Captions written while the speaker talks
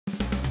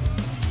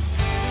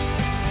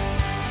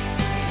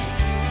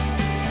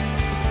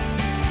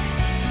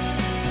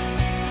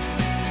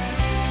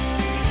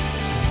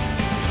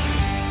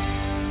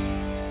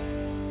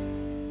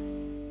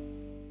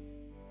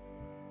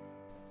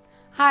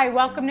Hi,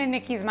 welcome to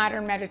Nikki's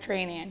Modern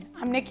Mediterranean.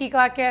 I'm Nikki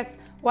Gleckis,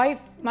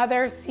 wife,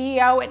 mother,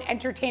 CEO, and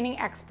entertaining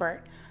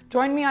expert.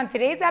 Join me on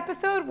today's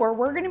episode where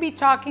we're going to be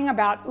talking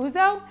about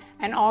ouzo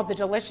and all the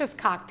delicious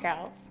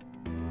cocktails.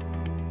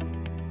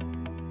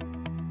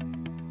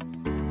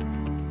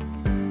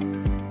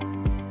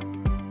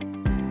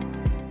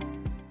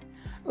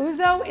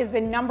 Ouzo is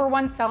the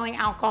 #1 selling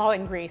alcohol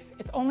in Greece.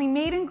 It's only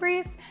made in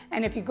Greece,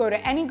 and if you go to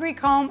any Greek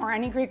home or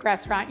any Greek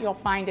restaurant, you'll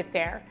find it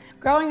there.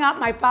 Growing up,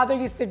 my father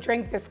used to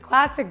drink this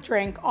classic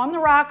drink on the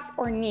rocks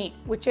or neat,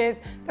 which is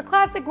the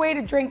classic way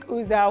to drink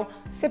ouzo,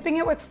 sipping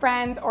it with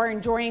friends or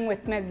enjoying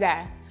with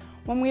mezze.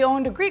 When we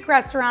owned a Greek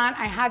restaurant,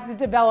 I had to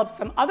develop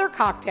some other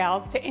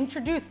cocktails to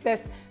introduce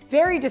this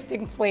very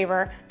distinct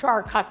flavor to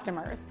our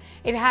customers.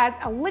 It has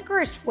a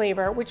licorice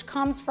flavor, which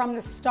comes from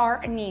the star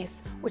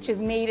anise, which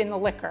is made in the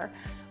liquor.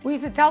 We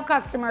used to tell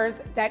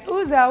customers that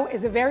ouzo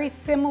is a very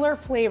similar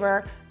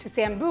flavor to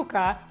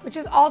sambuca, which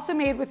is also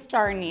made with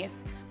star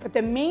anise. But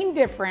the main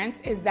difference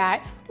is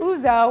that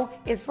ouzo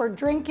is for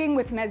drinking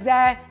with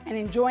mezze and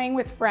enjoying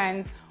with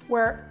friends,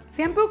 where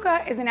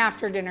sambuca is an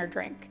after-dinner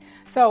drink.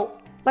 So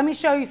let me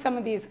show you some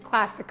of these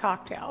classic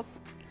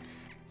cocktails.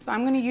 So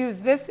I'm gonna use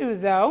this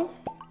ouzo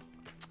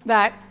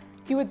that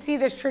you would see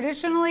this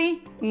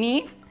traditionally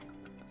neat,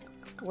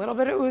 a little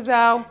bit of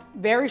ouzo,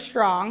 very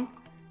strong,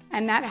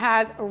 and that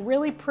has a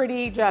really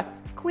pretty,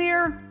 just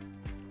clear,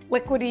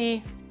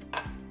 liquidy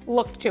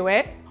look to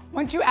it.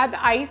 Once you add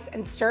the ice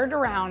and stir it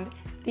around,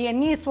 the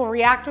anise will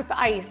react with the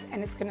ice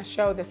and it's gonna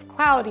show this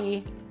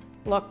cloudy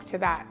look to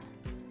that.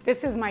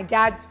 This is my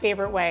dad's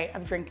favorite way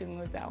of drinking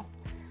ouzo.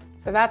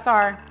 So that's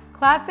our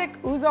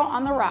classic ouzo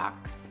on the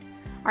rocks.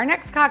 Our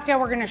next cocktail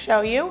we're gonna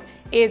show you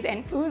is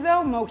an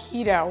ouzo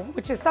mojito,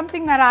 which is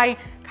something that I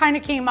kind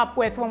of came up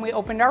with when we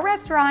opened our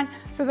restaurant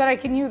so that I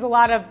can use a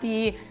lot of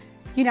the,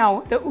 the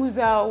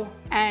ouzo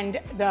and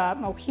the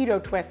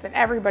mojito twist that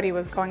everybody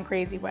was going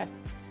crazy with.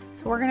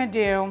 So we're gonna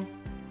do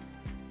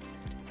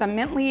some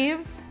mint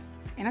leaves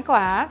in a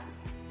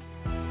glass.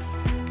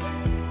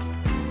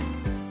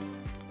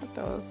 Put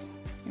those,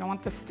 you don't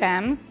want the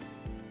stems.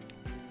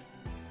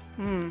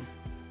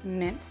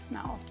 Mint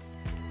smell.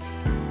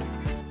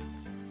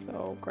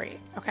 So great.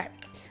 Okay,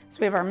 so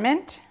we have our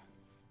mint.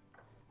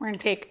 We're gonna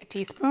take a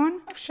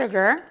teaspoon of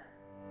sugar.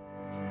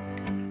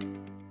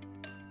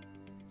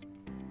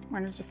 We're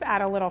gonna just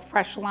add a little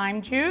fresh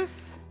lime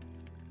juice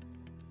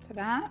to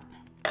that.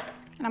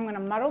 And I'm gonna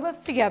muddle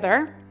this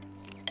together.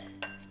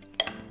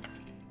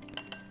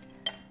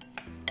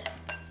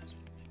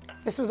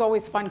 This was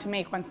always fun to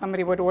make when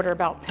somebody would order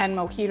about 10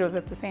 mojitos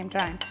at the same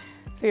time.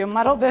 So you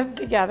muddle this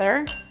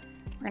together.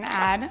 We're gonna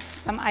add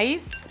some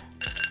ice.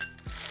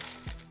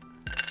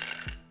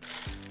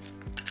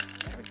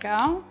 There we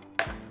go.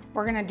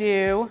 We're gonna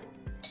do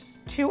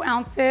 2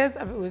 ounces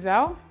of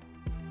ouzo.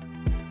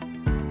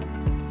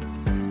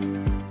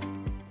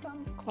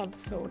 Some club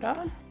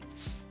soda.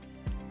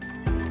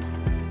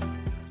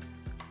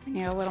 We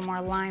need a little more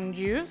lime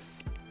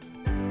juice.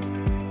 I'm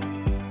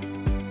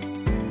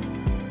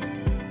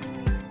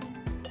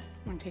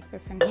gonna take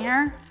this in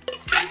here.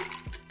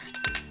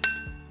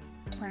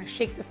 We're gonna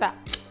shake this up.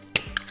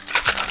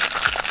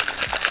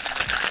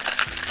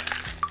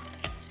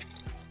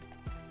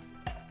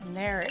 And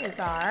there is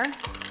our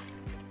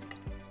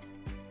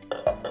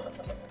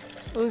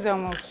ouzo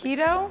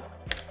mojito,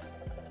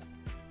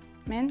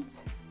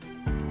 mint.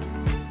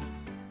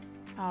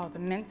 Oh, the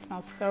mint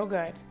smells so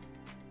good.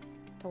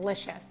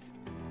 Delicious.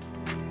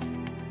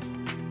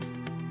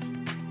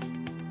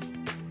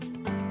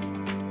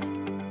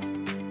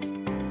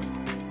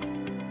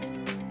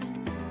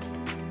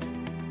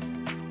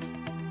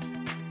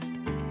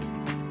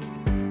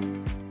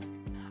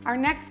 Our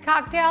next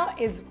cocktail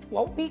is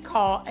what we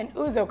call an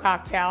ouzo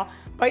cocktail,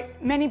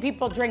 but many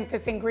people drink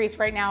this in Greece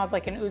right now as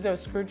like an ouzo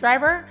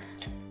screwdriver.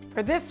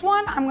 For this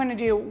one, I'm gonna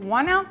do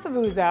 1 ounce of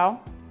ouzo.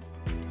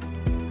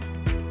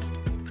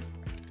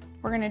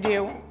 We're gonna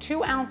do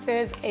 2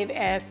 ounces of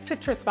a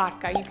citrus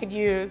vodka. You could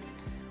use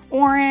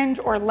orange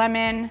or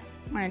lemon.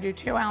 I'm gonna do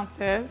 2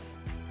 ounces.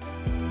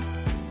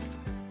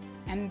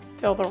 And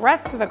fill the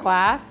rest of the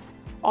glass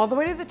all the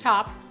way to the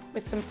top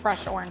with some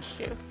fresh orange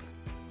juice.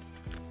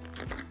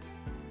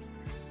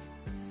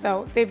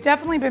 So they've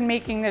definitely been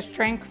making this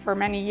drink for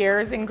many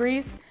years in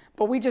Greece,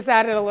 but we just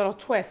added a little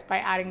twist by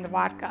adding the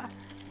vodka.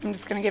 So I'm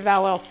just gonna give that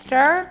a little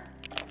stir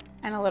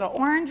and a little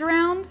orange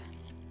round,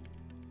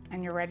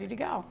 and you're ready to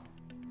go.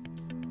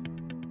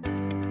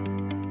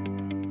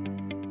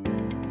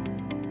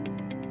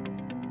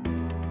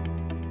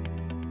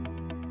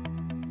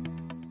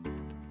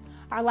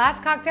 Our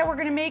last cocktail we're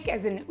gonna make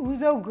is an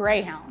ouzo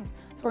greyhound.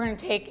 So we're gonna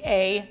take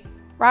a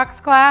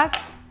rocks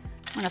glass.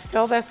 I'm gonna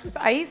fill this with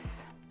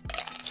ice.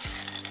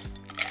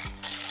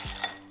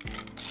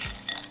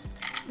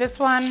 This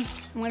one,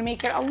 I'm gonna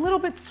make it a little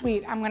bit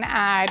sweet. I'm gonna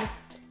add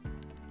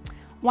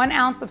 1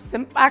 ounce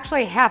of,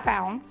 actually 1/2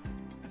 ounce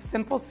of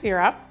simple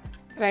syrup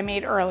that I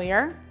made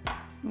earlier.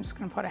 I'm just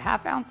gonna put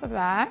 1/2 ounce of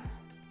that.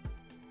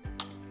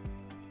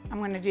 I'm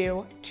gonna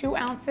do 2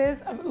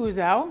 ounces of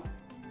ouzo.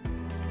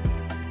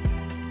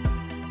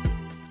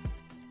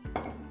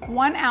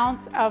 1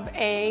 ounce of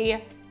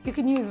you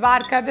can use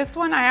vodka. This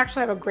one, I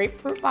actually have a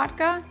grapefruit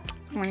vodka,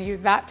 so I'm gonna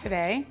use that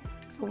today.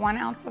 So 1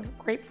 ounce of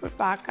grapefruit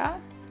vodka.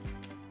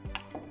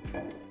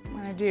 I'm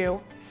gonna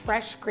do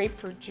fresh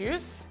grapefruit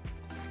juice.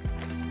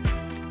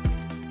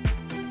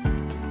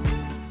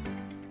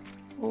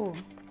 Ooh,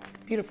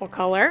 beautiful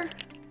color.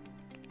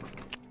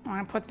 I'm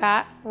gonna put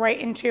that right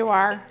into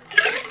our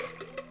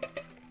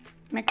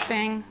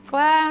mixing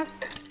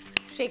glass.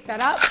 Shake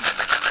that up.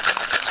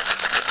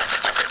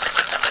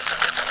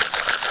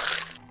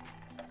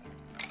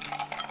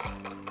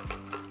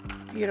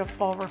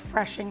 Beautiful,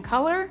 refreshing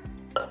color.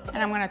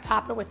 And I'm gonna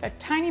top it with a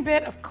tiny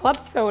bit of club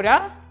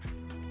soda.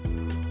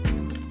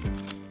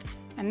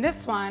 And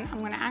this one, I'm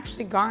gonna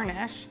actually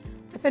garnish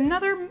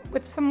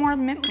with some more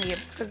mint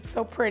leaves because it's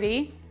so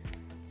pretty.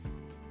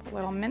 A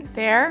little mint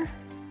there.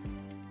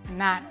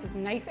 And that is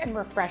nice and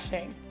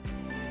refreshing.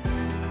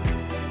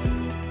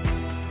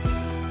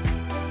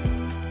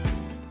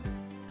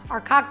 Our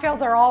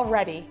cocktails are all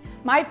ready.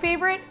 My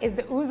favorite is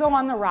the Ouzo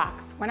on the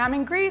rocks. When I'm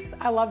in Greece,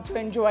 I love to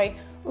enjoy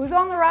Ouzo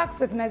on the rocks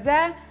with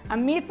mezze, a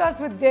mythos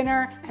with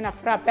dinner, and a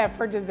frappe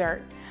for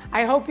dessert.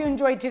 I hope you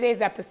enjoyed today's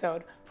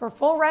episode. For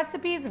full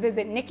recipes,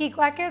 visit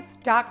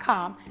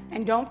nikkiglekis.com,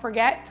 and don't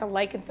forget to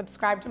like and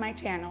subscribe to my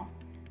channel.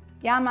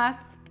 Yamas!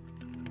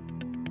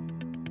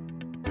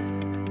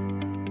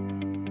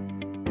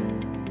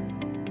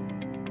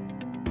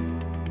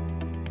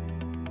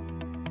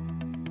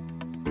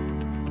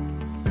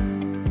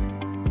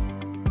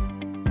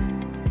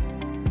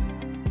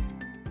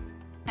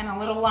 And a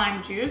little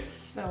lime juice,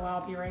 so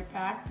I'll be right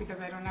back because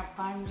I don't have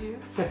lime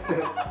juice.